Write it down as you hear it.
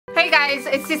guys,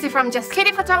 it's Sissi from Just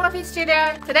Kitty Photography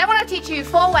Studio. Today I want to teach you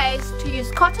 4 ways to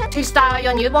use cotton to style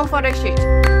your newborn photo shoot.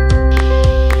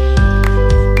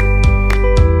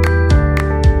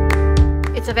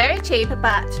 It's a very cheap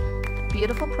but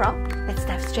beautiful prop. Let's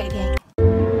dive straight in.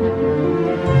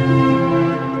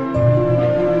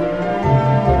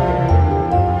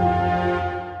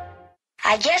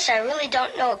 I guess I really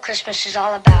don't know what Christmas is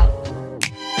all about.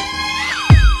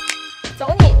 It's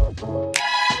on it.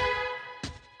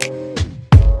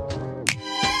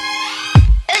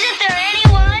 Isn't there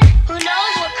anyone who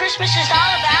knows what Christmas is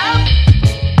all about?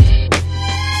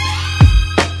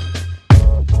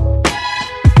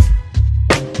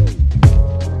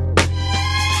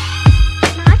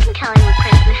 I can tell you what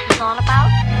Christmas is all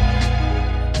about.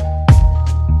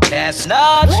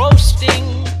 Chestnut roasting,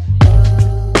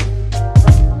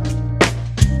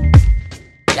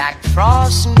 Jack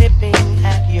Frost nipping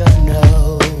at your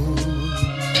nose.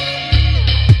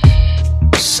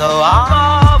 So I'm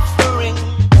offering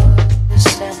this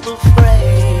simple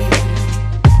phrase.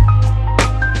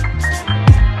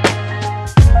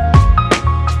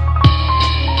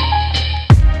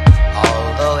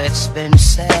 Although it's been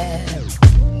said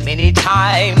many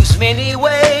times, many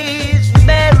ways,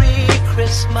 Merry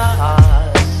Christmas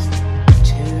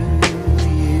to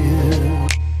you.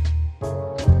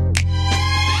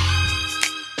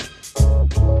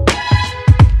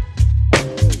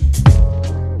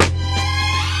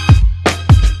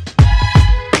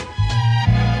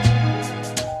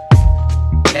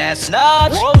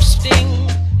 Chestnut roasting,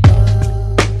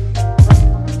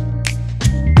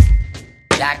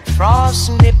 Jack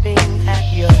Frost nipping at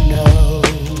your nose.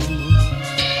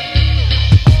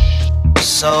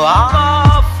 So I'm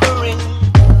offering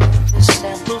a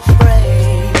simple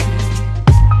phrase.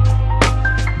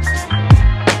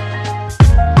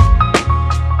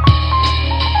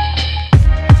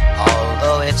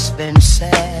 Although it's been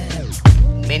said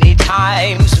many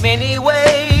times, many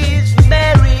ways,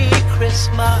 Merry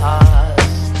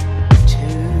Christmas to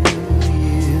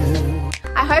you.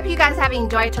 I hope you guys have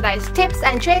enjoyed today's tips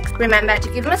and tricks. Remember to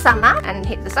give them a thumb up and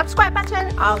hit the subscribe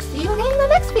button. I'll see you in the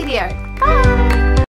next video. Bye!